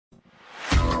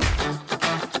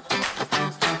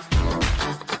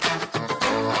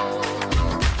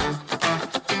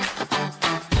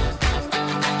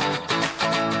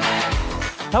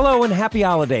Hello and happy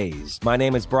holidays. My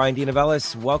name is Brian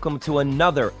DeNovellis. Welcome to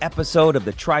another episode of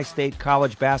the Tri-State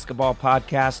College Basketball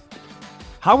Podcast.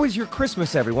 How was your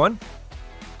Christmas, everyone?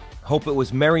 Hope it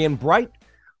was merry and bright.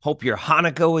 Hope your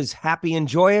Hanukkah was happy and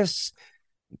joyous.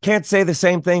 Can't say the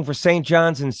same thing for St.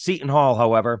 John's and Seton Hall,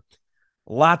 however.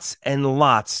 Lots and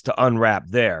lots to unwrap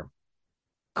there.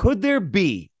 Could there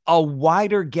be a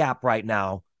wider gap right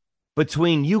now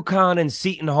between UConn and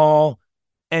Seton Hall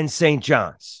and St.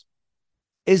 John's?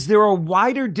 Is there a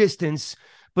wider distance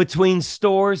between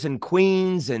Storrs and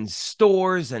Queens and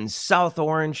Storrs and South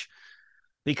Orange?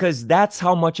 Because that's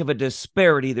how much of a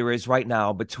disparity there is right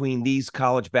now between these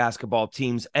college basketball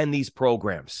teams and these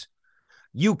programs.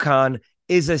 UConn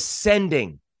is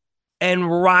ascending and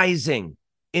rising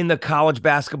in the college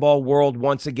basketball world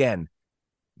once again.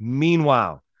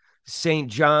 Meanwhile, St.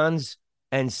 John's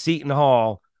and Seton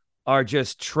Hall are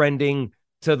just trending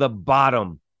to the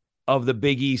bottom of the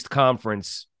Big East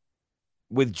Conference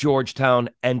with Georgetown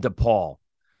and DePaul.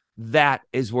 That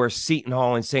is where Seton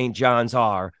Hall and St. John's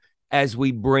are as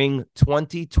we bring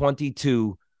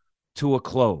 2022 to a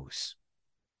close.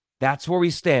 That's where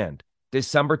we stand,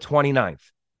 December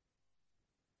 29th.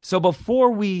 So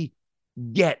before we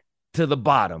get to the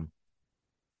bottom,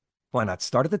 why not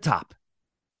start at the top?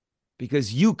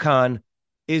 Because UConn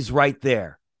is right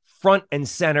there, front and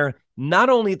center, not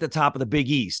only at the top of the Big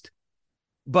East,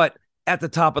 but at the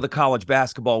top of the college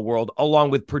basketball world, along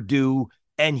with Purdue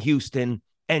and Houston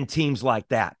and teams like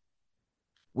that.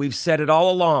 We've said it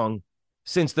all along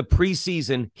since the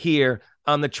preseason here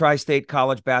on the Tri-State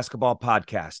College Basketball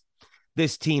Podcast.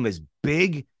 This team is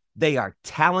big. They are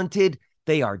talented.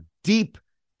 They are deep.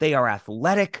 They are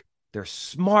athletic. They're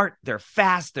smart. They're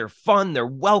fast. They're fun. They're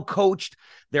well-coached.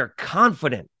 They're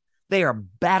confident. They are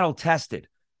battle-tested.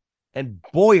 And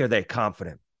boy, are they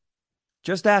confident.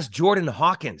 Just ask Jordan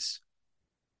Hawkins.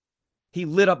 He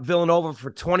lit up Villanova for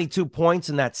 22 points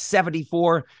in that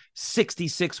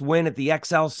 74-66 win at the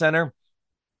XL Center.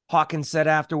 Hawkins said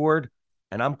afterward,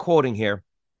 and I'm quoting here,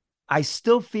 "I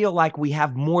still feel like we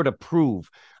have more to prove.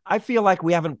 I feel like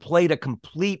we haven't played a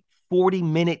complete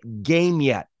 40-minute game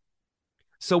yet.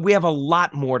 So we have a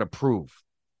lot more to prove."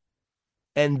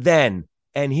 And then,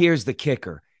 and here's the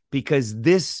kicker, because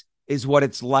this is what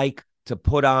it's like to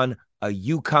put on a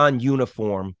UConn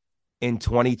uniform in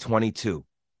 2022.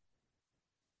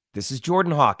 This is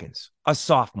Jordan Hawkins, a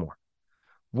sophomore.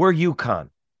 We're UConn.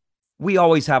 We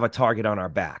always have a target on our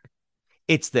back.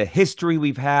 It's the history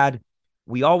we've had.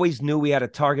 We always knew we had a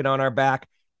target on our back,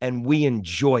 and we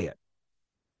enjoy it.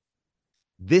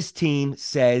 This team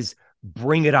says,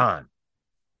 bring it on.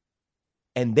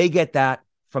 And they get that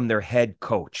from their head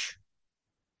coach.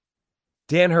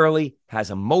 Dan Hurley has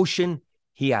emotion.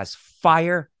 He has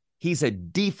fire. He's a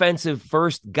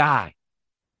defensive-first guy.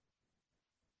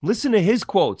 Listen to his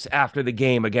quotes after the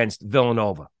game against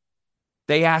Villanova.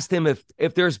 They asked him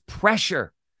if there's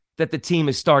pressure that the team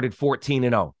has started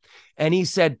 14-0. And he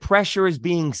said, pressure is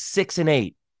being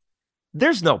 6-8.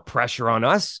 There's no pressure on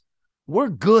us. We're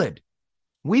good.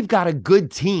 We've got a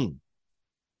good team.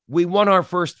 We won our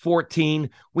first 14.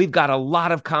 We've got a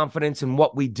lot of confidence in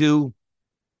what we do.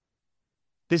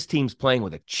 This team's playing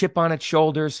with a chip on its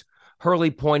shoulders.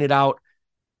 Hurley pointed out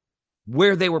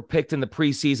where they were picked in the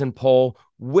preseason poll,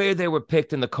 where they were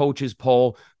picked in the coaches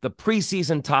poll, the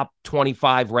preseason top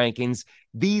 25 rankings.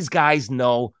 These guys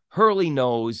know, Hurley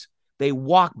knows, they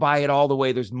walk by it all the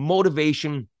way. There's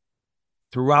motivation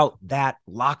throughout that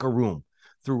locker room,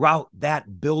 throughout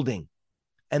that building.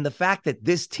 And the fact that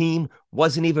this team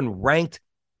wasn't even ranked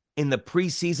in the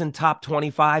preseason top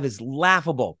 25 is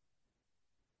laughable.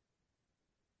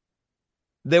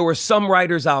 There were some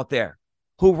writers out there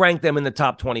who ranked them in the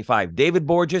top 25. David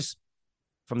Borges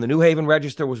from the New Haven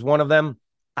Register was one of them.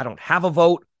 I don't have a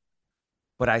vote,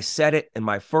 but I said it in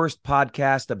my first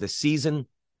podcast of the season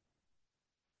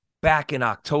back in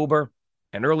October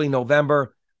and early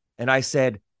November. And I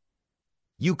said,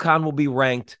 UConn will be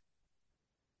ranked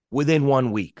within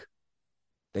 1 week.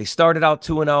 They started out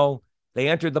 2-0. They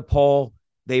entered the poll.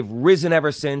 They've risen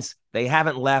ever since. They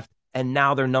haven't left. And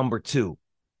now they're number 2.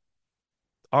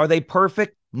 Are they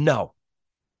perfect? No.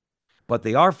 But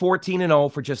they are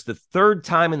 14-0 for just the third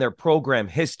time in their program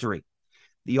history.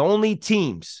 The only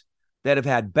teams that have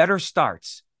had better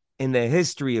starts in the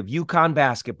history of UConn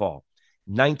basketball,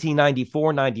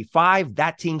 1994-95,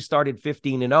 that team started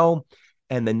 15-0,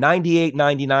 and the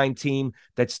 98-99 team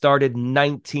that started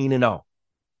 19-0.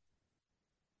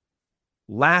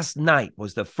 Last night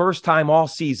was the first time all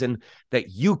season that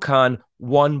UConn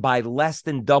won by less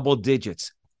than double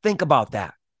digits. Think about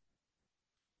that.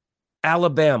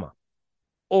 Alabama,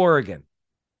 Oregon,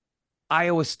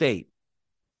 Iowa State,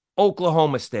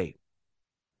 Oklahoma State,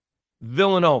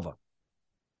 Villanova.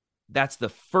 That's the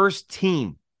first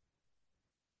team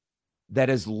that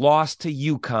has lost to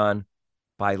UConn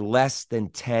by less than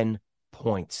 10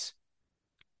 points.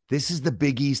 This is the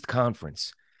Big East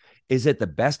Conference. Is it the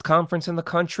best conference in the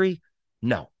country?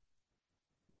 No.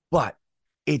 But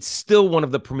it's still one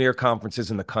of the premier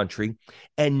conferences in the country.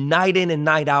 And night in and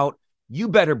night out, you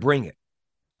better bring it.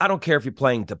 I don't care if you're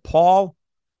playing DePaul.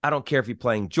 I don't care if you're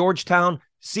playing Georgetown,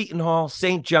 Seton Hall,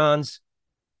 St. John's,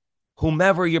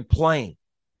 whomever you're playing.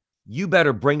 You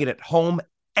better bring it at home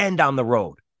and on the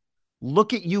road.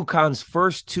 Look at UConn's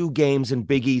first 2 games in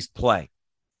Big East play.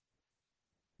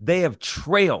 They have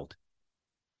trailed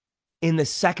in the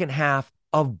second half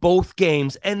of both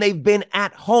games, and they've been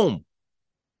at home.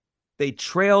 They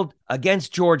trailed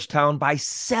against Georgetown by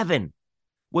 7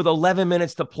 with 11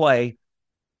 minutes to play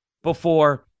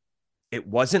before it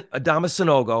wasn't Adama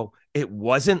Sanogo, it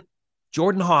wasn't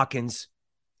Jordan Hawkins,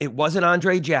 it wasn't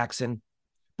Andre Jackson,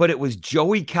 but it was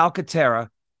Joey Calcaterra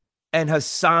and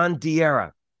Hassan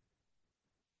Diarra,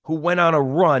 who went on a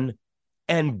run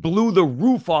and blew the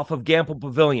roof off of Gamble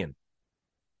Pavilion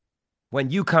when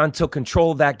UConn took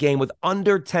control of that game with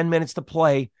under 10 minutes to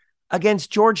play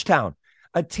against Georgetown,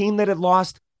 a team that had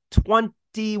lost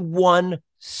 21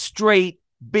 straight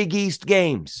Big East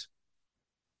games.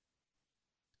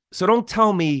 So don't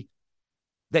tell me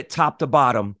that top to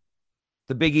bottom,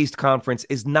 the Big East Conference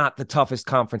is not the toughest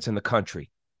conference in the country,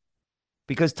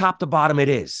 because top to bottom it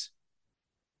is.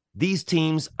 These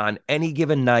teams on any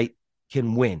given night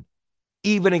can win,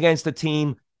 even against a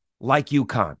team like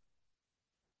UConn.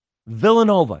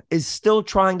 Villanova is still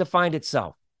trying to find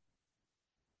itself.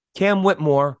 Cam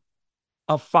Whitmore,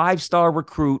 a 5-star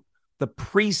recruit, the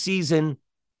preseason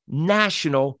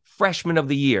national freshman of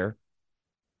the year,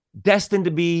 destined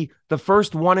to be the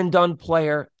first one-and-done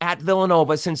player at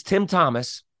Villanova since Tim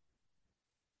Thomas,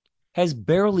 has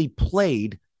barely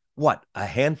played, a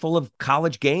handful of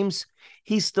college games?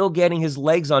 He's still getting his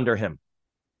legs under him.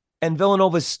 And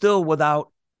Villanova's still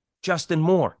without Justin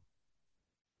Moore.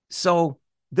 So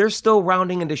they're still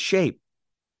rounding into shape.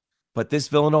 But this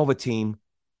Villanova team,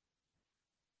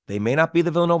 they may not be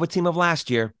the Villanova team of last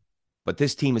year, but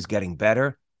this team is getting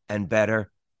better and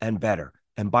better and better.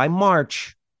 And by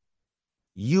March,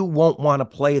 you won't want to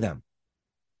play them.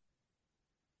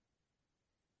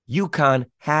 UConn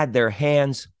had their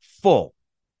hands full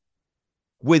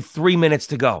with 3 minutes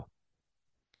to go.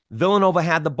 Villanova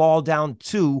had the ball down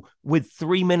 2 with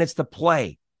 3 minutes to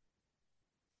play.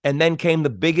 And then came the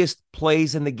biggest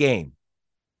plays in the game.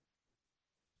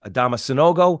 Adama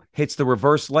Sanogo hits the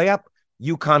reverse layup,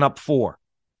 UConn up 4.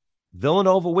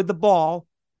 Villanova with the ball,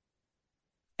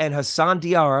 and Hassan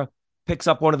Diarra picks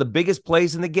up one of the biggest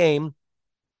plays in the game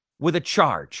with a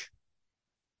charge.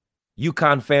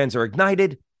 UConn fans are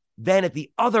ignited. Then at the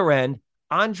other end,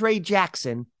 Andre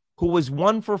Jackson, who was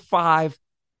 1 for 5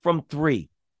 from 3.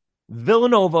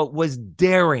 Villanova was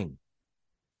daring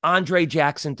Andre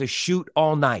Jackson to shoot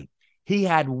all night. He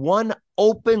had one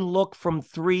open look from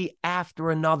 3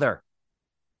 after another.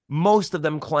 Most of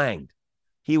them clanged.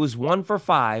 He was 1 for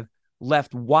 5,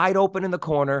 left wide open in the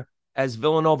corner as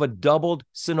Villanova doubled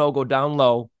Sanogo down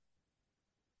low.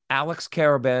 Alex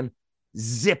Karaban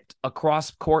zipped a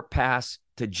cross-court pass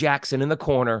to Jackson in the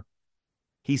corner.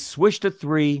 He swished a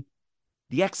 3.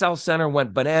 The XL Center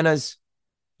went bananas.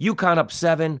 UConn up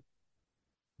 7.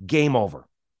 Game over.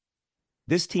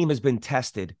 This team has been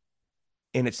tested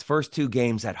in its first 2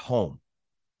 games at home.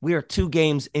 We are 2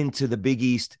 games into the Big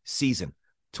East season.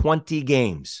 20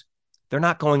 games. They're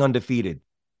not going undefeated.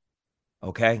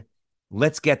 Okay?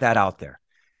 Let's get that out there.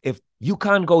 If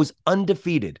UConn goes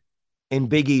undefeated in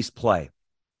Big East play,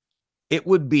 it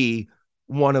would be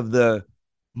one of the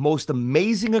most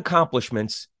amazing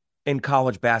accomplishments in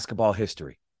college basketball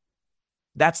history.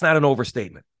 That's not an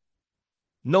overstatement.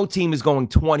 No team is going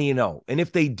 20-0. And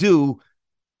if they do,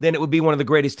 then it would be one of the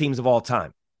greatest teams of all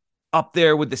time. Up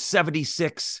there with the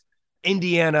 76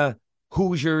 Indiana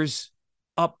Hoosiers,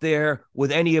 up there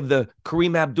with any of the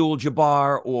Kareem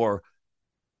Abdul-Jabbar or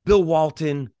Bill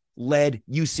Walton-led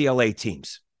UCLA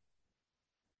teams.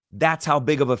 That's how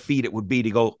big of a feat it would be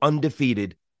to go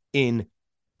undefeated in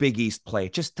Big East play.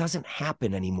 It just doesn't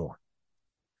happen anymore.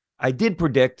 I did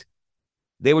predict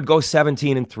they would go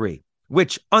 17-3,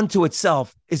 which unto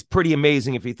itself is pretty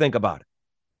amazing if you think about it.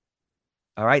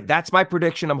 All right, that's my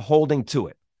prediction. I'm holding to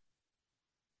it.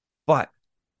 But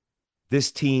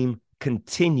this team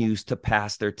continues to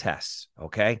pass their tests,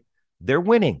 okay? They're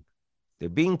winning. They're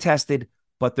being tested,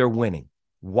 but they're winning.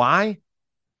 Why?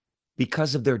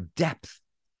 Because of their depth.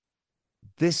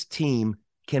 This team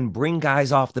can bring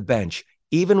guys off the bench,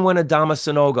 even when Adama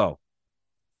Sanogo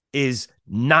is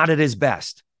not at his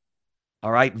best.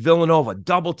 All right, Villanova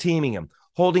double teaming him,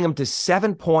 holding him to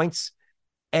 7 points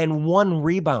and 1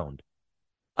 rebound.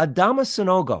 Adama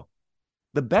Sanogo,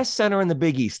 the best center in the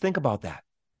Big East, think about that,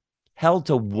 held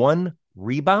to 1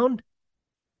 rebound.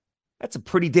 That's a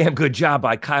pretty damn good job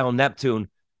by Kyle Neptune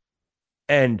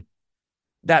and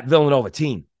that Villanova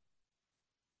team.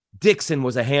 Dixon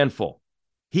was a handful.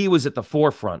 He was at the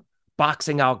forefront,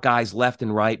 boxing out guys left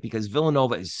and right because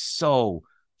Villanova is so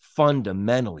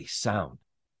fundamentally sound.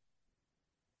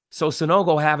 So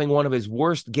Sanogo having one of his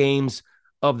worst games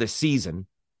of the season,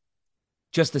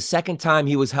 just the second time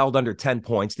he was held under 10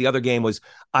 points. The other game was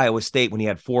Iowa State when he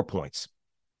had 4 points.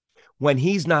 When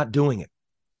he's not doing it,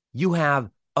 you have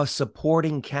a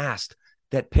supporting cast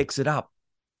that picks it up.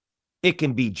 It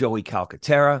can be Joey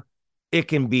Calcaterra. It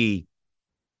can be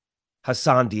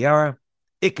Hassan Diarra.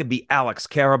 It could be Alex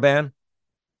Karaban.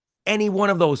 Any one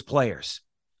of those players.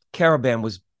 Karaban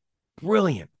was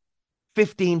brilliant.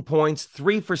 15 points,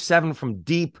 3 for 7 from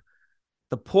deep.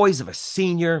 The poise of a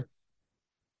senior.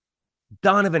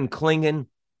 Donovan Clingan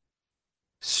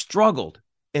struggled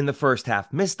in the first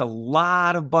half, missed a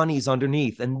lot of bunnies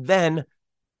underneath, and then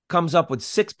comes up with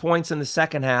 6 points in the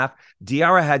second half.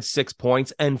 Diarra had 6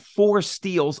 points and 4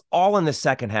 steals all in the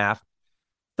second half.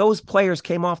 Those players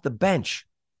came off the bench.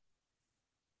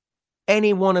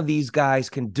 Any one of these guys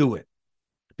can do it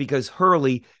because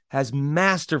Hurley has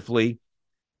masterfully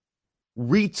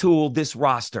retooled this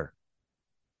roster.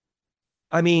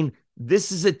 I mean,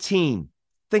 this is a team.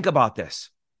 Think about this.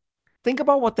 Think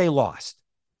about what they lost.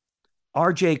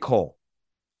 R.J. Cole,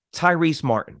 Tyrese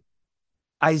Martin,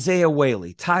 Isaiah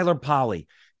Whaley, Tyler Polley,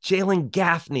 Jalen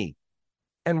Gaffney,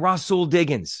 and Rasul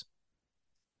Diggins.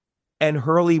 And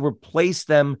Hurley replaced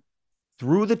them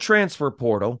through the transfer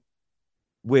portal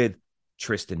with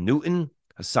Tristan Newton,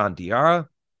 Hassan Diarra,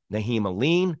 Naheem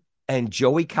Aline, and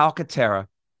Joey Calcaterra.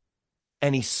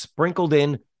 And he sprinkled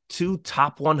in 2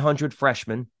 top 100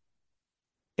 freshmen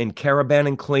in Karaban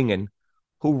and Clingan,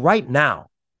 who right now,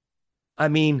 I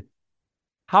mean,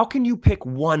 how can you pick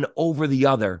one over the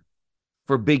other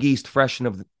for Big East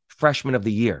Freshman of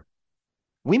the Year?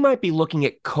 We might be looking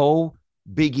at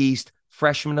co-Big East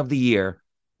Freshman of the Year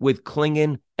with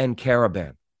Clingan and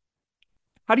Karaban.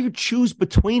 How do you choose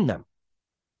between them?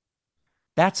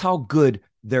 That's how good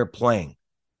they're playing.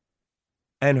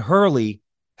 And Hurley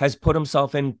has put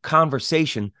himself in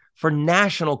conversation for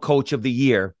National Coach of the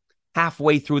Year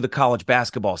halfway through the college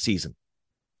basketball season.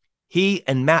 He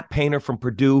and Matt Painter from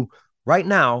Purdue right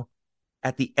now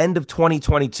at the end of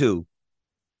 2022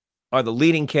 are the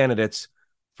leading candidates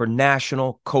for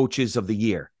National Coaches of the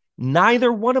Year.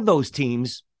 Neither one of those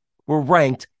teams were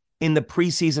ranked in the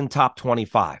preseason top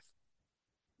 25.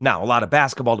 Now, a lot of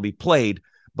basketball to be played,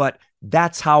 but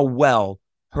that's how well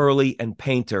Hurley and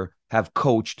Painter have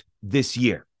coached this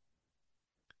year.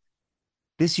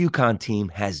 This UConn team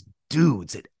has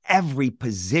dudes at every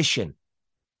position,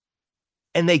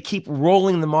 and they keep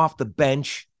rolling them off the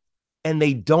bench, and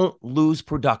they don't lose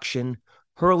production.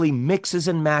 Hurley mixes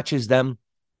and matches them.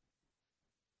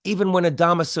 Even when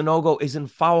Adama Sanogo is in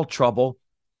foul trouble,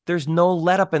 there's no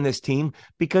let up in this team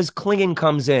because Clingan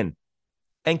comes in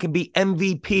and can be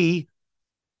MVP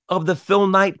of the Phil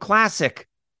Knight Classic.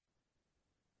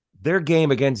 Their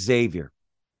game against Xavier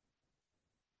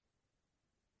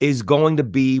is going to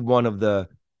be one of the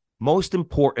most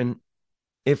important,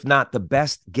 if not the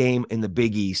best game in the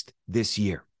Big East this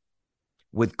year.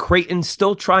 With Creighton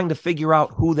still trying to figure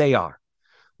out who they are,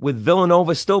 with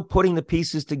Villanova still putting the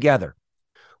pieces together,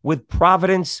 with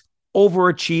Providence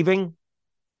overachieving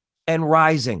and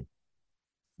rising,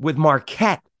 with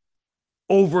Marquette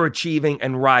overachieving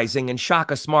and rising, and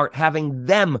Shaka Smart having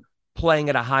them playing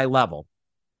at a high level.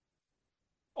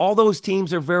 All those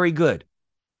teams are very good.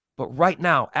 But right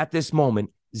now, at this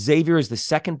moment, Xavier is the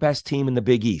second best team in the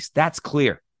Big East. That's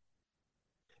clear.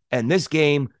 And this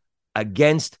game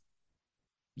against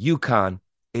UConn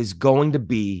is going to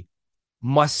be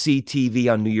must-see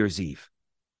TV on New Year's Eve.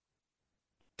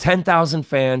 10,000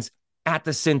 fans at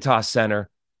the Cintas Center.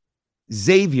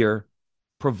 Xavier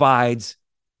provides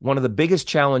one of the biggest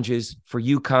challenges for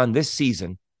UConn this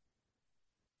season.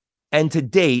 And to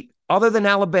date, other than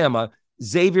Alabama,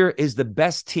 Xavier is the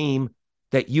best team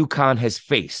that UConn has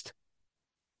faced.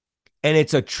 And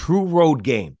it's a true road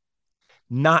game,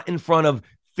 not in front of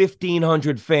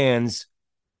 1,500 fans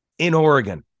in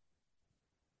Oregon.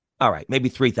 All right, maybe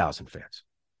 3,000 fans.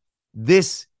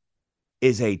 This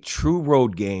is a true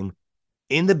road game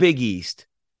in the Big East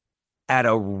at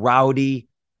a rowdy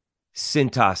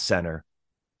Cintas Center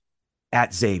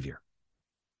at Xavier.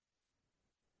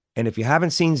 And if you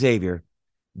haven't seen Xavier,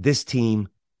 this team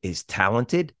is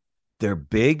talented. They're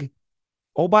big.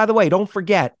 Oh, by the way, don't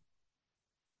forget,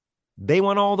 they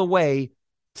went all the way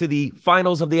to the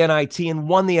finals of the NIT and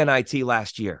won the NIT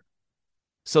last year.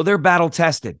 So they're battle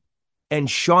tested. And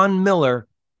Sean Miller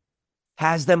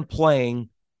has them playing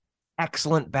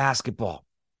excellent basketball.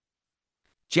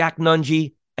 Jack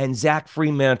Nunge and Zach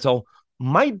Freemantle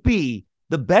might be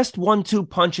the best 1-2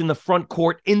 punch in the front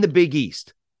court in the Big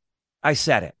East. I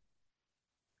said it.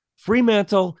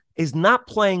 Freemantle is not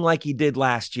playing like he did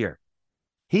last year.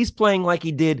 He's playing like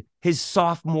he did his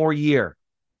sophomore year.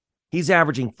 He's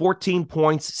averaging 14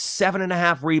 points,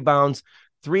 7.5 rebounds,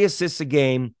 3 assists a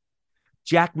game.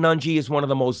 Jack Nunge is one of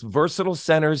the most versatile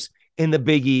centers in the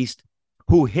Big East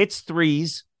who hits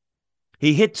threes.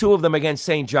 He hit 2 of them against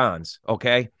St. John's,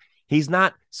 okay? He's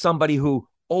not somebody who,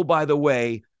 oh, by the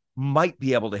way, might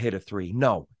be able to hit a 3.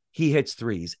 No, he hits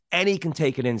threes, and he can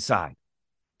take it inside.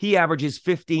 He averages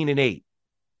 15 and 8.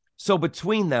 So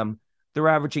between them, they're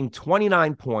averaging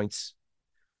 29 points,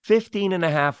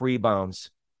 15.5 rebounds,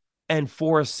 and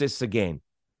 4 assists a game.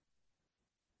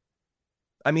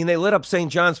 I mean, they lit up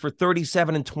St. John's for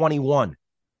 37 and 21.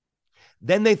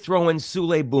 Then they throw in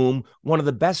Sule Boom, one of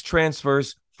the best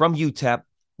transfers from UTEP,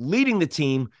 leading the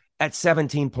team at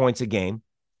 17 points a game.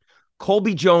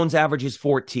 Colby Jones averages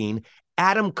 14.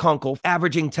 Adam Kunkel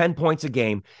averaging 10 points a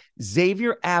game.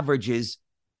 Xavier averages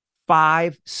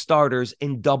 5 starters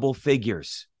in double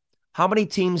figures. How many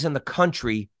teams in the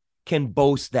country can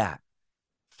boast that?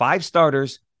 5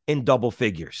 starters in double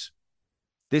figures.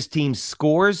 This team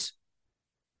scores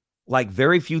like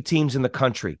very few teams in the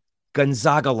country,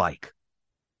 Gonzaga-like.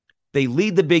 They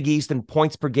lead the Big East in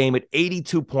points per game at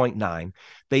 82.9.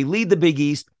 They lead the Big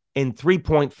East in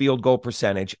 3-point field goal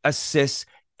percentage, assists,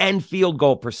 and field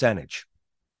goal percentage.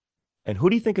 And who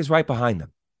do you think is right behind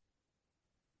them?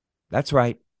 That's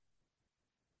right.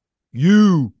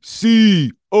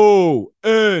 UConn,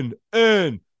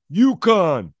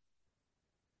 UConn.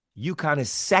 UConn is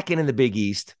second in the Big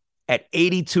East at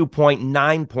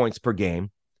 82.9 points per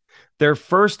game. They're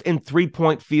first in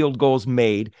 3-point field goals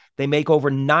made. They make over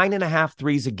 9.5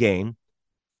 threes a game.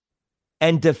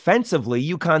 And defensively,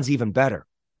 UConn's even better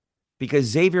because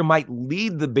Xavier might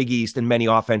lead the Big East in many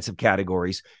offensive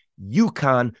categories.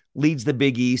 UConn leads the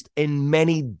Big East in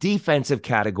many defensive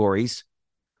categories,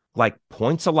 like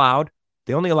points allowed.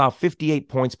 They only allow 58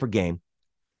 points per game.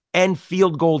 And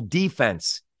field goal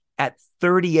defense at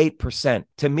 38%.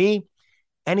 To me,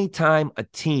 anytime a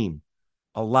team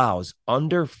allows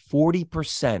under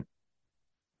 40%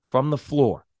 from the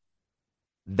floor,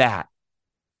 that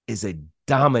is a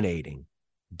dominating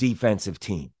defensive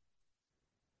team.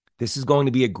 This is going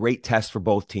to be a great test for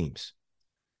both teams.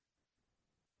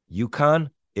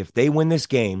 UConn, if they win this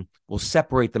game, will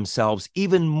separate themselves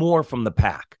even more from the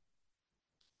pack.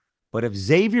 But if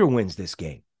Xavier wins this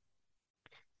game,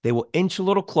 they will inch a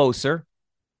little closer,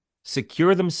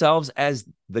 secure themselves as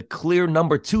the clear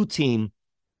number 2 team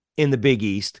in the Big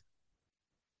East,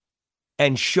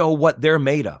 and show what they're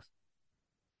made of.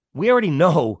 We already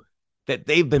know that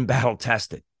they've been battle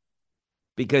tested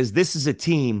because this is a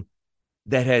team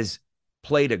that has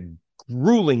played a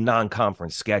grueling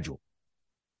non-conference schedule.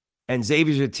 And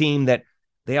Xavier's a team that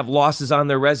they have losses on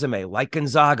their resume, like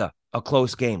Gonzaga, a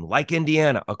close game, like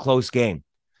Indiana, a close game.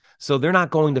 So they're not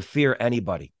going to fear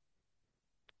anybody.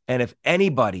 And if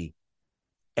anybody,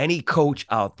 any coach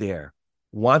out there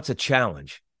wants a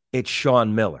challenge, it's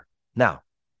Sean Miller. Now,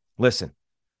 listen,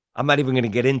 I'm not even going to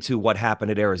get into what happened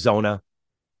at Arizona.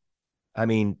 I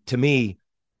mean, to me,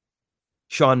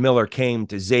 Sean Miller came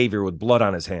to Xavier with blood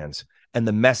on his hands and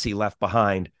the mess he left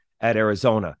behind at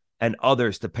Arizona and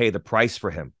others to pay the price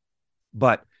for him.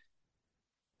 But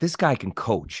this guy can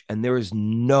coach, and there is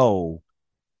no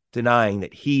denying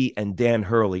that he and Dan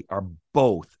Hurley are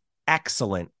both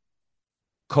excellent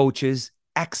coaches,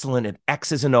 excellent at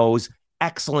X's and O's,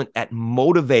 excellent at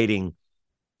motivating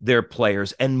their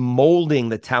players and molding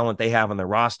the talent they have on their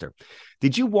roster.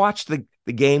 Did you watch the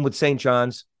game with St.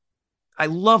 John's? I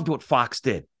loved what Fox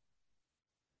did.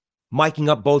 Miking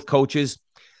up both coaches.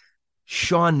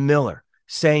 Sean Miller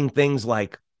saying things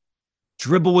like,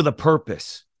 dribble with a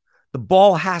purpose. The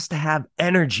ball has to have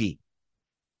energy.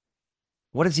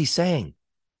 What is he saying?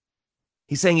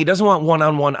 He's saying he doesn't want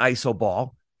one-on-one ISO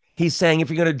ball. He's saying if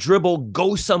you're going to dribble,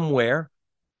 go somewhere,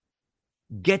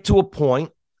 get to a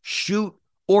point, shoot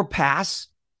or pass,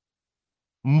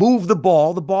 move the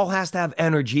ball. The ball has to have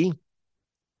energy.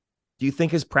 Do you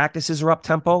think his practices are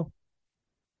up-tempo?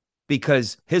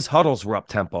 Because his huddles were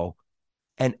up-tempo,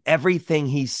 and everything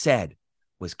he said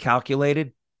was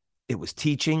calculated. It was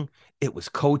teaching. It was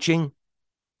coaching.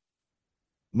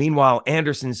 Meanwhile,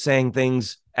 Anderson's saying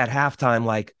things at halftime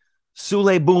like,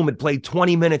 Sule Boom had played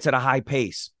 20 minutes at a high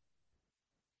pace.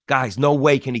 Guys, no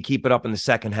way can he keep it up in the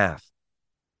second half.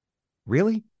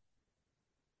 Really?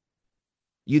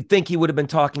 You'd think he would have been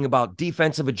talking about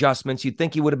defensive adjustments. You'd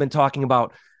think he would have been talking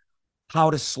about how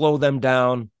to slow them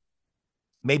down,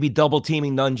 maybe double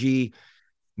teaming Nunji,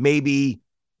 maybe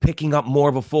picking up more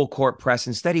of a full court press.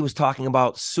 Instead, he was talking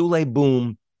about Sule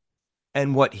Boom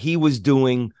and what he was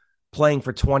doing playing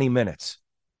for 20 minutes.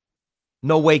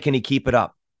 No way can he keep it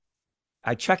up.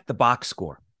 I checked the box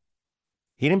score.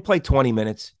 He didn't play 20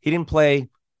 minutes. He didn't play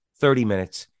 30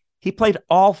 minutes. He played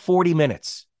all 40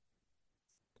 minutes.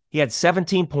 He had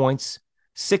 17 points,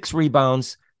 6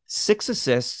 rebounds, 6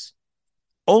 assists,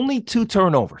 only 2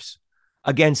 turnovers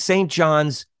against St.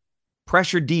 John's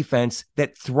pressure defense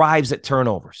that thrives at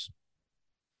turnovers.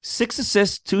 6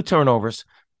 assists, 2 turnovers,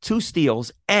 2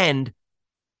 steals, and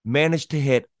managed to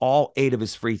hit all 8 of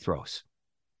his free throws.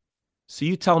 So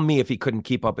you tell me if he couldn't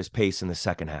keep up his pace in the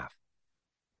second half.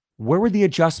 Where were the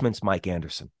adjustments, Mike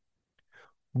Anderson?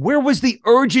 Where was the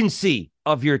urgency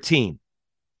of your team?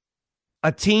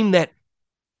 A team that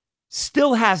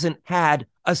still hasn't had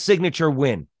a signature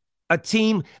win. A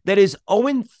team that is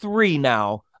 0-3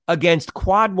 now against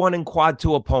quad 1 and quad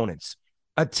 2 opponents.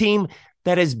 A team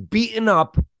that has beaten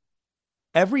up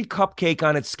every cupcake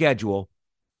on its schedule,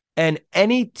 and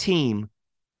any team,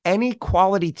 any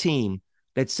quality team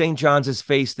that St. John's has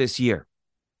faced this year,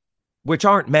 which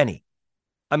aren't many.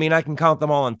 I mean, I can count them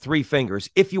all on 3 fingers.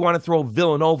 If you want to throw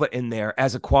Villanova in there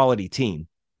as a quality team,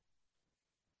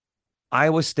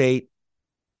 Iowa State,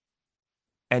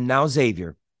 and now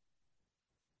Xavier.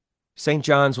 St.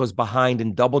 John's was behind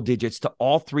in double digits to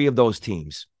all 3 of those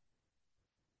teams.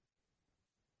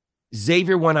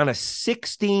 Xavier went on a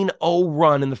 16-0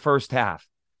 run in the first half.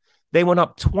 They went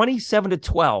up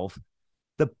 27-12.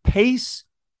 The pace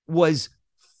was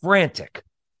frantic.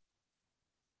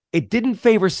 It didn't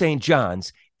favor St.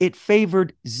 John's. It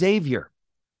favored Xavier.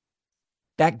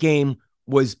 That game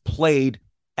was played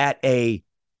at a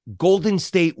Golden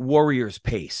State Warriors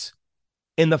pace.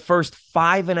 In the first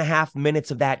 5.5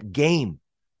 minutes of that game,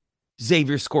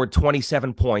 Xavier scored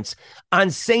 27 points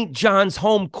on St. John's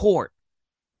home court.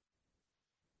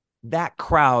 That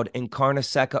crowd in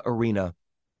Carnesecca Arena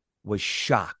was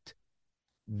shocked.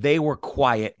 They were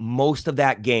quiet most of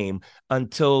that game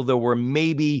until there were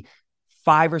maybe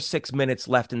 5 or 6 minutes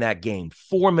left in that game,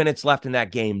 4 minutes left in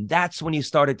that game. That's when you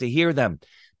started to hear them.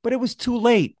 But it was too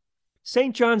late.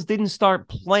 St. John's didn't start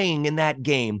playing in that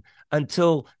game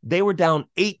until they were down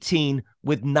 18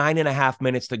 with 9.5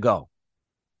 minutes to go.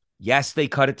 Yes, they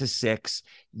cut it to 6.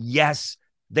 Yes,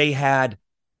 they had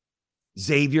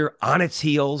Xavier on its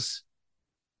heels.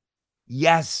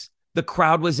 Yes, the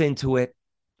crowd was into it.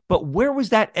 But where was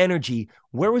that energy?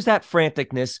 Where was that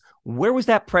franticness? Where was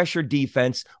that pressure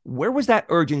defense? Where was that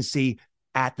urgency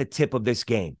at the tip of this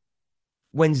game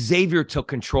when Xavier took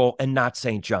control and not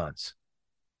St. John's?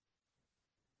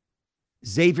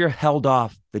 Xavier held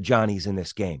off the Johnnies in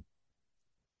this game.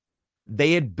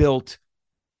 They had built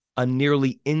a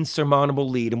nearly insurmountable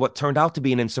lead, and what turned out to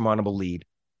be an insurmountable lead,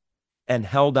 and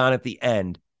held on at the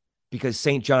end because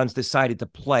St. John's decided to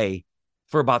play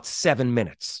for about 7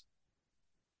 minutes.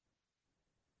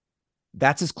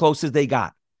 That's as close as they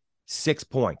got. 6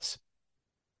 points.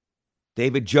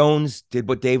 David Jones did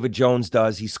what David Jones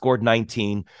does. He scored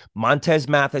 19. Montez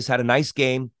Mathis had a nice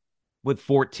game with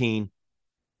 14.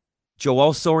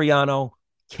 Joel Soriano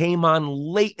came on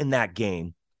late in that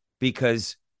game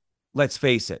because, let's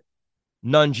face it,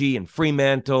 Nunji and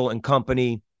Fremantle and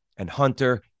company and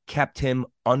Hunter kept him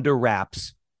under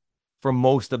wraps for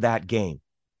most of that game.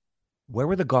 Where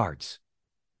were the guards?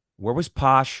 Where was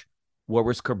Posh? Where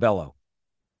was Curbelo?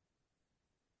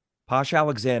 Posh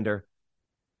Alexander,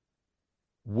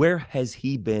 where has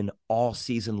he been all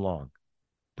season long?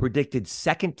 Predicted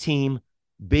second team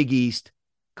Big East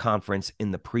Conference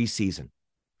in the preseason.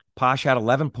 Posh had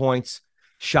 11 points,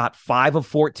 shot 5 of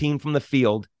 14 from the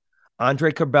field.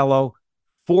 Andre Curbelo,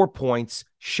 4 points,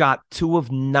 shot 2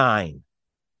 of 9.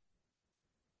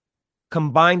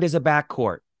 Combined as a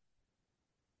backcourt,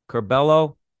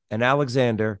 Curbelo and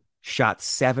Alexander shot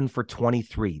 7 for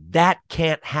 23. That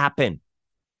can't happen.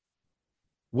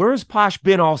 Where's Posh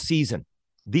been all season?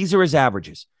 These are his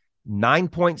averages.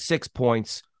 9.6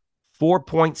 points,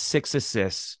 4.6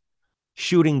 assists,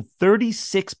 shooting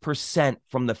 36%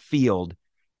 from the field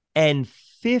and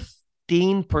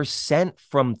 15%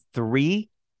 from 3.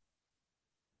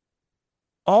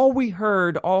 All we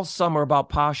heard all summer about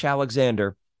Posh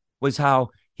Alexander was how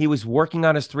he was working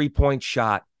on his 3-point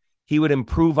shot. He would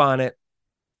improve on it.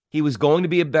 He was going to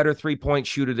be a better 3-point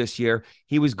shooter this year.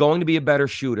 He was going to be a better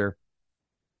shooter.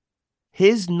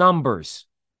 His numbers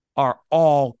are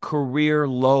all career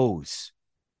lows.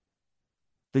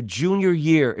 The junior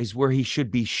year is where he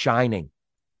should be shining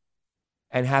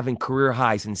and having career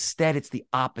highs. Instead, it's the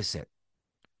opposite.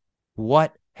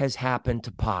 What has happened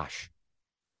to Posh?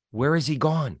 Where is he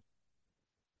gone?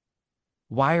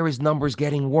 Why are his numbers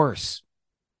getting worse?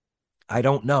 I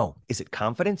don't know. Is it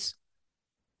confidence?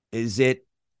 Is it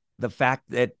the fact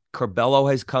that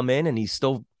Curbelo has come in and he's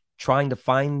still trying to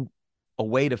find a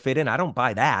way to fit in? I don't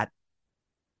buy that.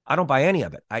 I don't buy any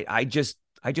of it. I just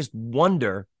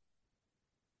wonder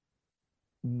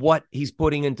what he's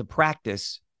putting into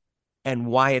practice and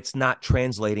why it's not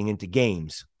translating into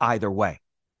games either way.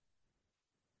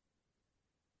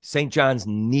 St. John's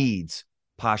needs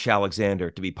Posh Alexander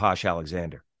to be Posh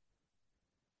Alexander.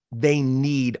 They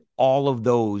need all of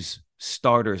those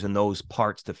starters and those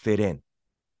parts to fit in.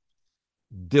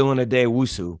 Dylan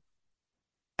Adewusu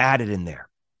added in there.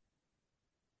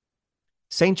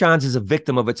 St. John's is a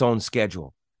victim of its own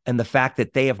schedule and the fact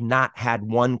that they have not had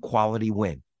one quality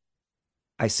win.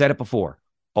 I said it before,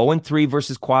 0-3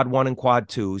 versus quad 1 and quad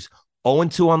 2s,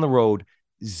 0-2 on the road,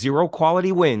 0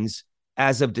 quality wins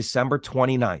as of December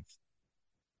 29th.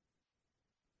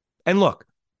 And look,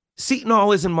 Seton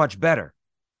Hall isn't much better.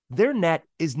 Their net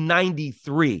is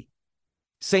 93.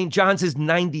 St. John's is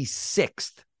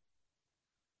 96th.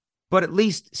 But at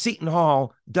least Seton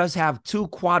Hall does have 2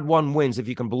 quad 1 wins, if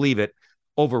you can believe it,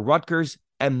 over Rutgers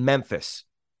and Memphis.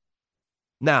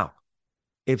 Now,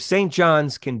 if St.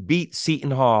 John's can beat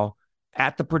Seton Hall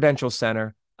at the Prudential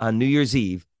Center on New Year's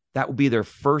Eve, that would be their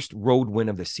first road win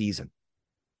of the season.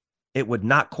 It would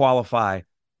not qualify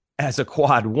as a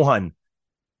quad 1.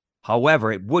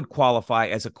 However, it would qualify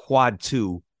as a quad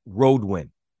 2 road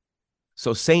win.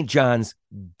 So St. John's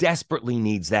desperately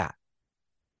needs that.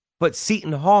 But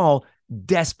Seton Hall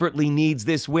desperately needs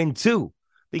this win too,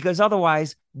 because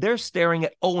otherwise they're staring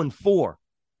at 0-4.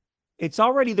 It's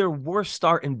already their worst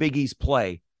start in Big East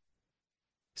play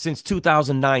since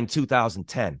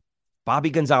 2009-2010.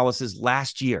 Bobby Gonzalez's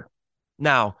last year.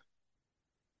 Now,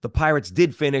 the Pirates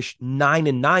did finish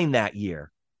 9-9 that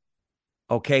year.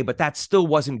 Okay, but that still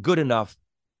wasn't good enough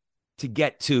to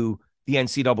get to the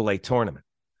NCAA tournament.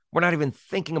 We're not even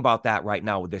thinking about that right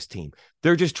now with this team.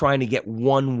 They're just trying to get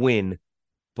one win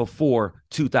before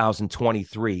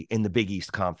 2023 in the Big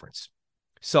East Conference.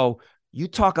 So you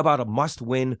talk about a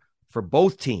must-win for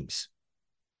both teams.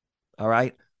 All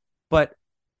right? But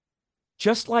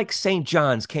just like St.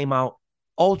 John's came out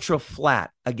ultra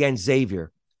flat against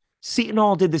Xavier, Seton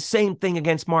Hall did the same thing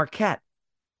against Marquette.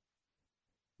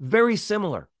 Very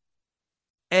similar.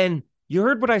 And you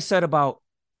heard what I said about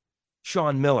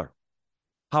Sean Miller,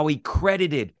 how he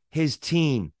credited his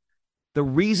team. The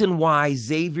reason why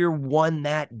Xavier won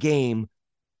that game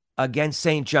against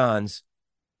St. John's,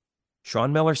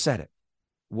 Sean Miller said it,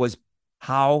 was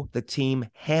how the team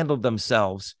handled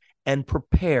themselves and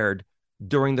prepared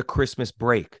during the Christmas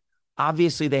break.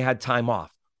 Obviously, they had time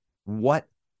off. What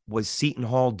was Seton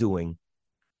Hall doing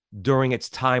during its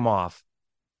time off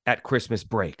at Christmas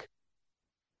break?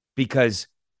 Because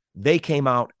they came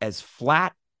out as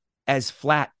flat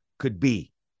could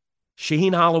be.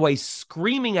 Shaheen Holloway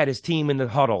screaming at his team in the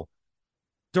huddle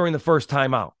during the first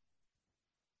timeout.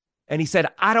 And he said,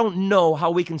 I don't know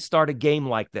how we can start a game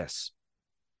like this.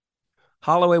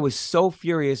 Holloway was so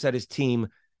furious at his team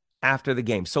after the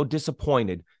game, so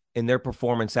disappointed in their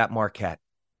performance at Marquette.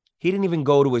 He didn't even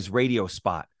go to his radio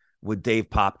spot with Dave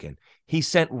Popkin. He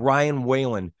sent Ryan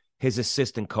Whalen, his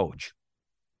assistant coach.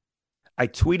 I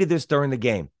tweeted this during the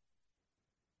game.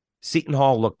 Seton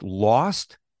Hall looked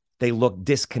lost, they looked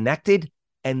disconnected,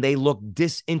 and they looked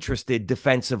disinterested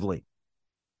defensively.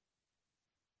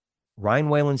 Ryan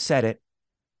Whalen said it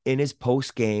in his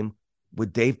post-game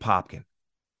with Dave Popkin.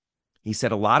 He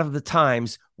said a lot of the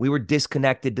times we were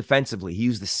disconnected defensively. He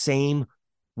used the same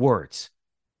words.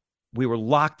 We were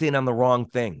locked in on the wrong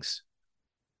things.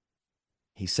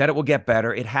 He said it will get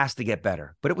better. It has to get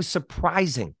better. But it was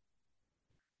surprising,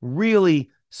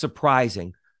 really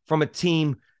surprising from a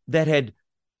team that had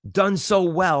done so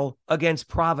well against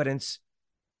Providence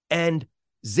and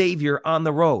Xavier on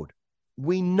the road.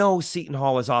 We know Seton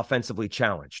Hall is offensively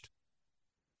challenged.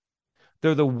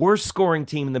 They're the worst scoring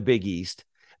team in the Big East.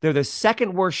 They're the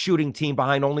second worst shooting team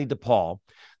behind only DePaul.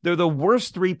 They're the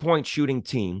worst three-point shooting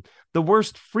team, the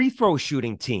worst free throw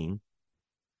shooting team,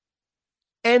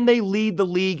 and they lead the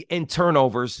league in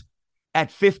turnovers at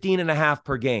 15.5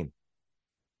 per game.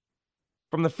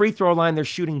 From the free throw line, they're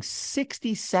shooting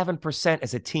 67%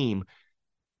 as a team.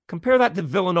 Compare that to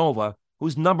Villanova,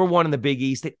 who's number one in the Big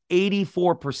East at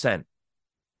 84%.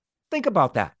 Think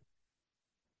about that.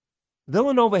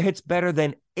 Villanova hits better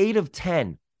than 8 of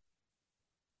 10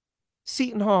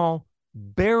 Seton Hall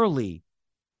barely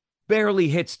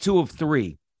hits 2 of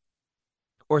 3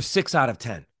 or 6 out of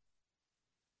 10.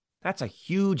 That's a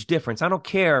huge difference. I don't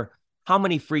care how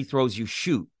many free throws you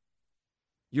shoot.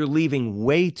 You're leaving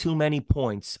way too many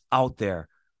points out there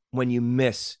when you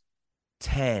miss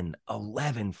 10,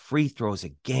 11 free throws a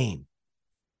game.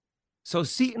 So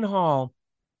Seton Hall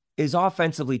is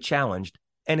offensively challenged.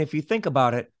 And if you think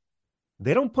about it,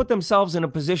 they don't put themselves in a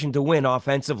position to win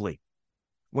offensively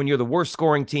when you're the worst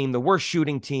scoring team, the worst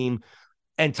shooting team,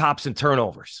 and tops in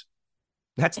turnovers.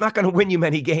 That's not going to win you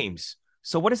many games.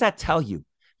 So what does that tell you?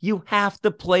 You have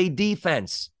to play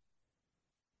defense.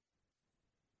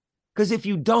 Because if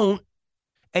you don't,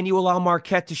 and you allow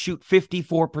Marquette to shoot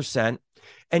 54%,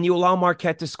 and you allow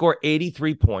Marquette to score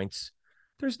 83 points,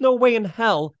 there's no way in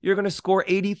hell you're going to score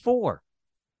 84.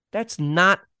 That's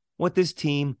not what this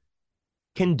team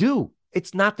can do.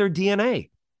 It's not their DNA.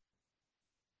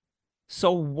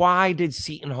 So why did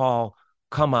Seton Hall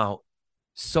come out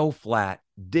so flat,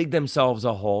 dig themselves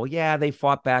a hole? Yeah, they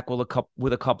fought back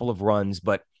with a couple of runs,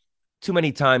 but too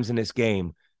many times in this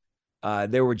game,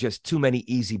 there were just too many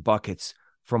easy buckets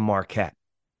from Marquette.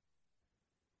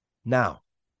 Now,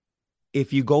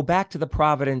 if you go back to the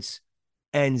Providence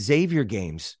and Xavier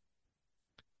games,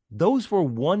 those were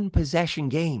one-possession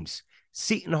games.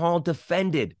 Seton Hall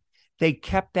defended. They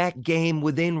kept that game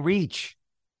within reach.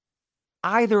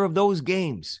 Either of those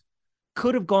games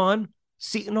could have gone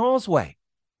Seton Hall's way.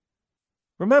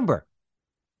 Remember,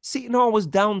 Seton Hall was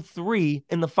down 3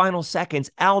 in the final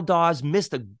seconds. Aldaz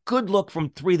missed a good look from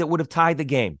 3 that would have tied the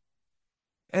game.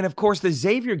 And of course, the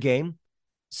Xavier game,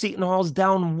 Seton Hall's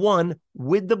down 1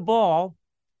 with the ball.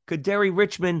 Kaderi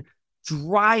Richmond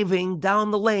driving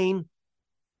down the lane,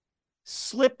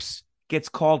 slips, gets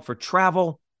called for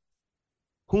travel.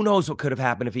 Who knows what could have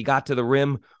happened if he got to the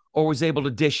rim or was able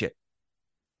to dish it.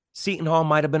 Seton Hall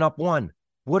might have been up 1.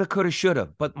 Woulda, coulda, shoulda.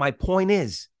 But my point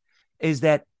is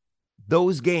that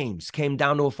those games came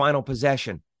down to a final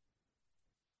possession.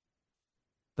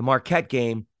 The Marquette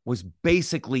game was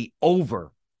basically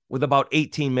over with about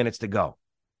 18 minutes to go.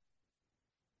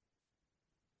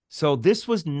 So this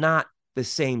was not the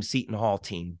same Seton Hall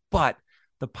team, but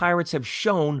the Pirates have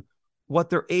shown what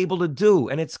they're able to do,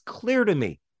 and it's clear to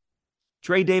me.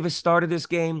 Dre Davis started this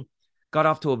game, got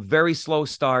off to a very slow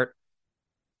start.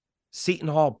 Seton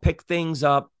Hall picked things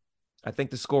up. I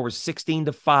think the score was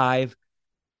 16-5.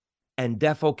 And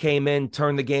Defo came in,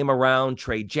 turned the game around.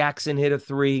 Trey Jackson hit a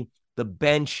 3. The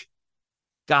bench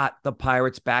got the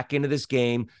Pirates back into this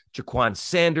game. Jaquan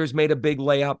Sanders made a big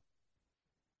layup.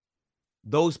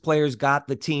 Those players got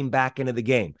the team back into the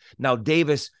game. Now,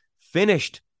 Davis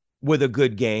finished with a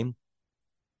good game.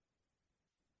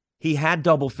 He had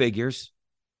double figures,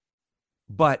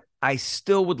 but I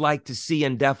still would like to see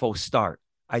Ndefo start.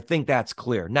 I think that's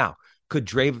clear. Now, could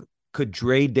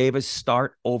Dre Davis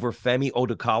start over Femi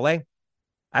Odukale?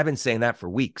 I've been saying that for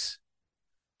weeks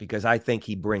because I think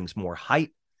he brings more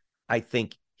height. I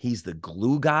think he's the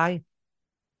glue guy.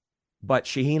 But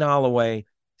Shaheen Holloway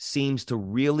seems to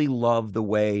really love the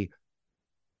way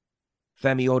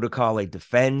Femi Odukale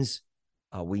defends.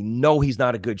 We know he's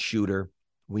not a good shooter.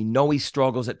 We know he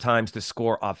struggles at times to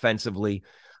score offensively.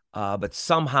 But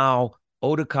somehow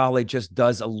Odukale just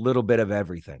does a little bit of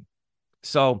everything.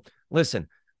 So, listen,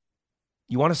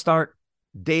 you want to start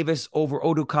Davis over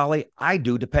Odukale? I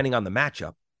do, depending on the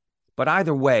matchup. But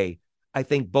either way, I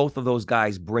think both of those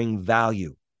guys bring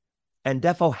value. And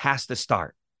Defo has to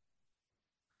start.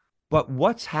 But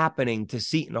what's happening to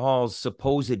Seton Hall's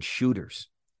supposed shooters?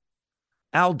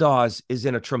 Aldaz is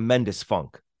in a tremendous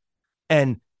funk.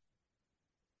 And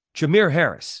Jameer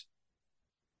Harris,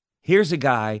 here's a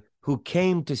guy who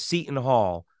came to Seton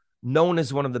Hall known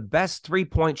as one of the best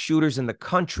three-point shooters in the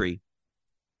country,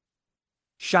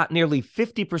 shot nearly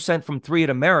 50% from 3 at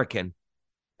American,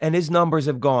 and his numbers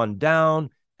have gone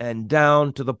down and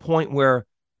down to the point where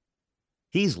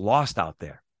he's lost out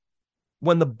there.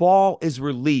 When the ball is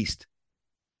released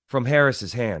from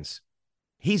Harris's hands,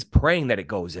 he's praying that it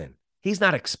goes in. He's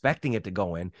not expecting it to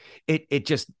go in. It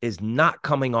just is not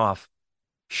coming off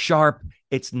sharp.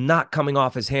 It's not coming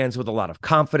off his hands with a lot of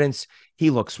confidence. He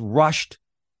looks rushed.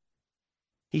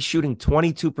 He's shooting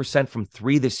 22% from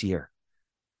 3 this year.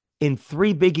 In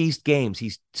 3 Big East games,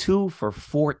 he's 2 for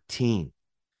 14.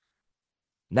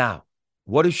 Now,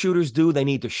 what do shooters do? They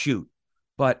need to shoot.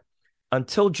 But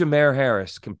until Jameer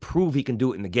Harris can prove he can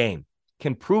do it in the game,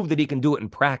 can prove that he can do it in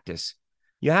practice,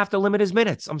 you have to limit his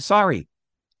minutes. I'm sorry.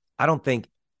 I don't think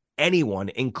anyone,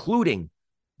 including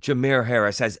Jameer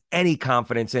Harris, has any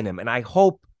confidence in him. And I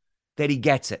hope that he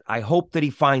gets it. I hope that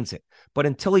he finds it. But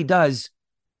until he does,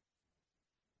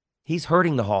 he's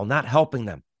hurting the Hall, not helping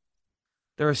them.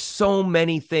 There are so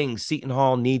many things Seton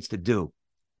Hall needs to do.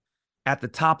 At the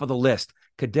top of the list,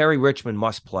 Kadary Richmond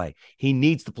must play. He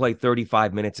needs to play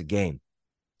 35 minutes a game.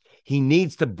 He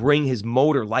needs to bring his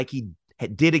motor like he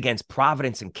did against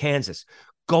Providence and Kansas,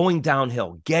 going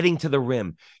downhill, getting to the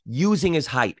rim, using his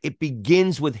height. It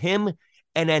begins with him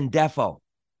and Ndefo.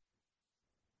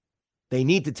 They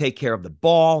need to take care of the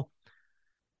ball.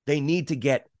 They need to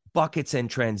get buckets in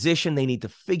transition. They need to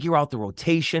figure out the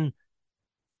rotation.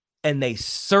 And they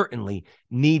certainly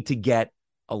need to get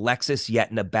Alexis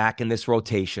Yetna back in this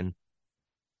rotation.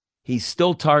 He's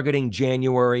still targeting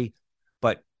January,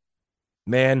 but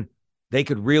man, they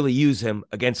could really use him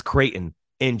against Creighton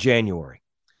in January.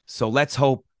 So let's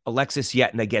hope Alexis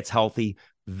Yetna gets healthy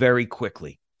very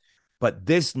quickly. But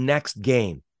this next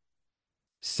game,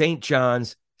 St.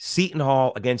 John's, Seton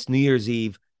Hall against New Year's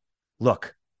Eve,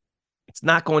 look, it's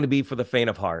not going to be for the faint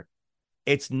of heart.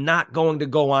 It's not going to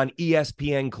go on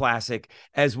ESPN Classic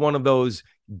as one of those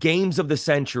games of the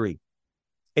century.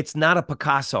 It's not a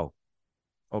Picasso,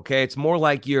 okay? It's more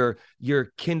like your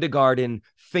kindergarten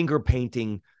finger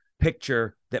painting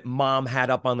picture that mom had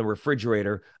up on the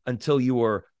refrigerator until you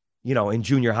were, in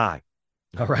junior high,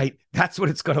 all right? That's what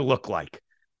it's going to look like.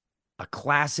 A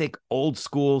classic, old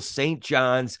school St.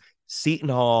 John's, Seton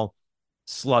Hall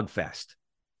slugfest.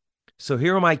 So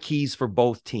here are my keys for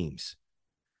both teams.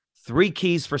 3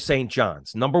 keys for St.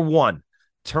 John's. Number 1,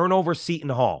 turnover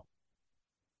Seton Hall.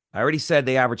 I already said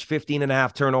they average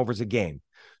 15.5 turnovers a game.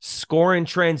 Score in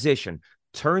transition.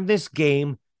 Turn this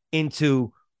game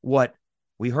into what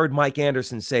we heard Mike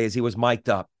Anderson say as he was mic'd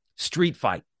up. Street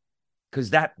fight. Because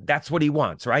that's what he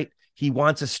wants, right? He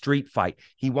wants a street fight.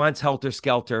 He wants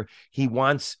helter-skelter. He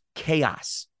wants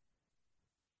chaos.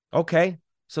 Okay,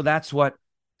 so that's what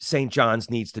St. John's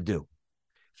needs to do.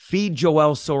 Feed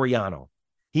Joel Soriano.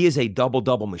 He is a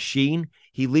double-double machine.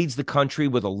 He leads the country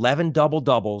with 11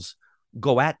 double-doubles.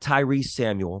 Go at Tyrese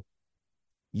Samuel.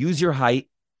 Use your height.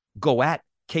 Go at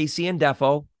Casey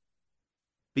Ndefo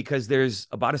because there's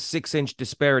about a 6-inch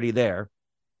disparity there.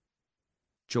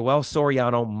 Joel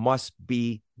Soriano must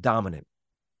be dominant.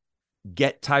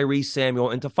 Get Tyrese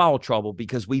Samuel into foul trouble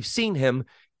because we've seen him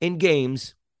in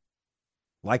games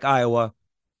like Iowa,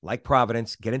 like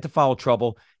Providence, get into foul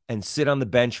trouble and sit on the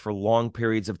bench for long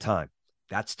periods of time.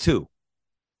 That's 2.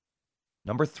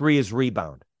 Number 3 is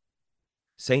rebound.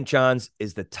 St. John's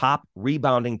is the top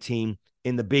rebounding team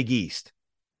in the Big East.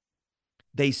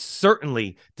 They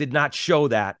certainly did not show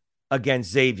that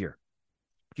against Xavier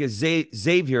because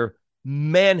Xavier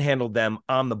manhandled them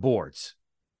on the boards.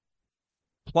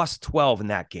 Plus 12 in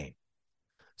that game.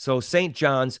 So St.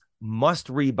 John's must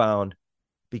rebound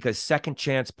because second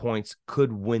chance points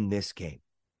could win this game.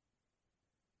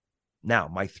 Now,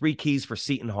 my 3 keys for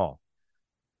Seton Hall.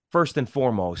 First and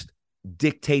foremost,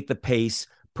 dictate the pace,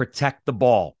 protect the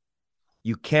ball.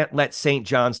 You can't let St.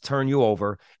 John's turn you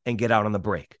over and get out on the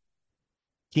break.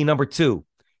 Key number 2,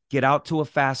 get out to a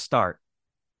fast start.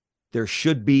 There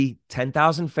should be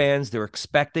 10,000 fans. They're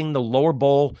expecting the lower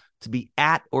bowl to be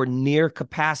at or near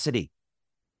capacity.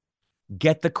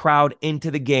 Get the crowd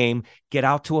into the game. Get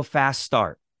out to a fast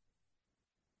start.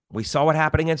 We saw what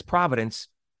happened against Providence.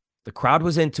 The crowd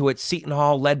was into it. Seton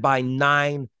Hall led by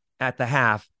 9 at the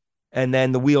half, and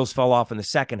then the wheels fell off in the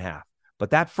second half. But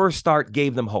that first start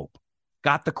gave them hope.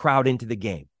 Got the crowd into the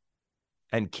game.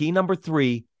 And key number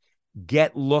 3,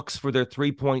 get looks for their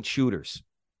three-point shooters.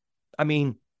 I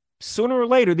mean, sooner or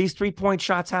later, these three-point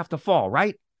shots have to fall,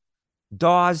 right?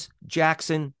 Dawes,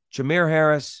 Jackson, Jameer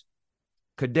Harris,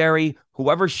 Kadary,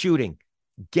 whoever's shooting,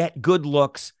 get good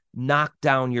looks, knock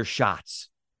down your shots.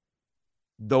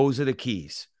 Those are the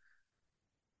keys.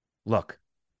 Look,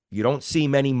 you don't see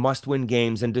many must-win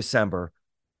games in December,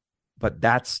 but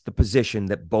that's the position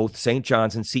that both St.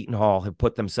 John's and Seton Hall have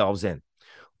put themselves in.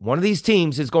 One of these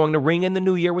teams is going to ring in the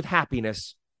new year with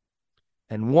happiness,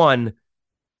 and one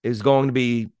is going to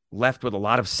be left with a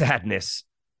lot of sadness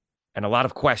and a lot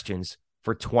of questions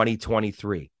for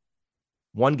 2023.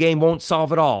 One game won't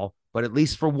solve it all, but at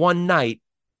least for one night,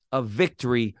 a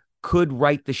victory could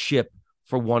right the ship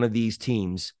for one of these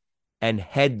teams and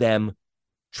head them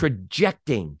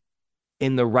trajecting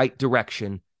in the right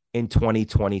direction in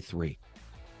 2023.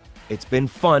 It's been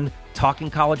fun talking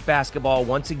college basketball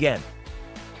once again.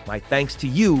 My thanks to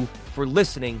you for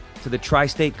listening to the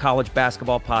Tri-State College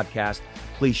Basketball Podcast.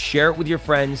 Please share it with your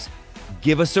friends,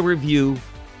 give us a review,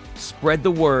 spread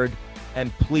the word,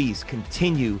 and please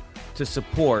continue to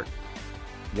support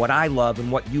what I love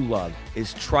and what you love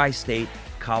is Tri-State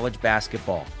College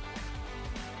Basketball.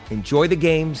 Enjoy the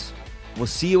games. We'll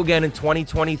see you again in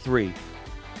 2023.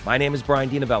 My name is Brian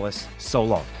Dinavelis. So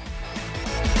long.